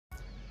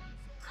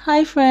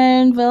Hi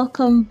friend,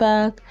 welcome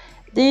back.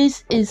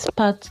 This is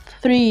part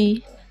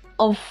 3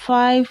 of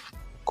 5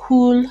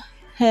 cool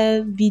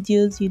hair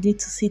videos you need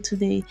to see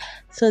today.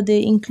 So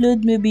they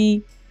include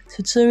maybe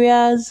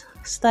tutorials,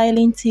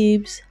 styling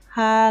tips,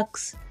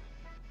 hacks,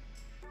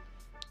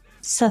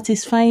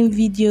 satisfying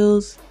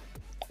videos,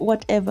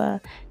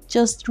 whatever.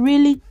 Just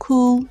really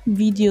cool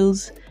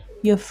videos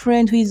your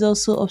friend who is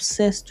also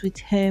obsessed with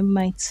hair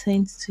might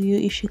send to you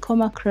if you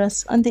come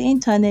across on the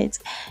internet.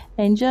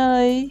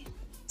 Enjoy.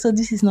 So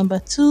this is number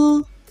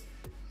 2.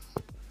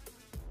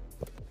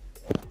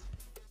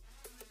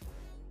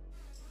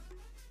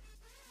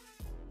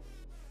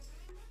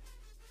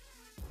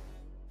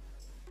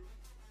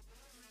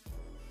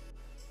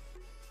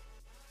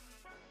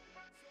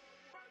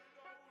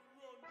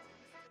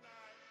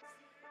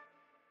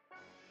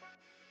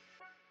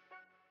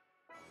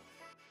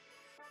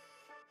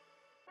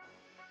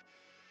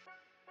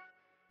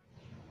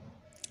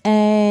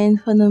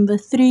 And for number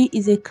 3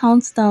 is a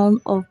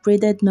countdown of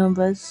braided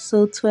numbers.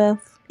 So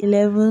 12,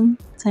 11,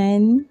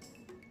 10,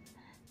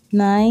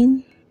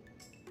 9,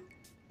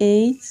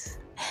 8.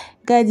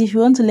 Guys, if you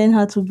want to learn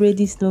how to braid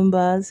these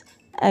numbers,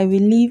 I will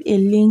leave a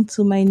link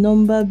to my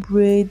number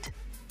braid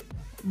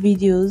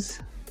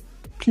videos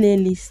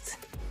playlist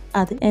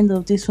at the end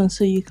of this one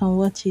so you can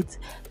watch it.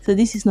 So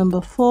this is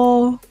number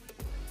 4.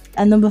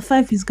 And number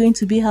 5 is going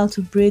to be how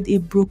to braid a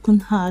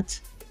broken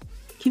heart.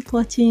 Keep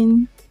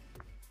watching.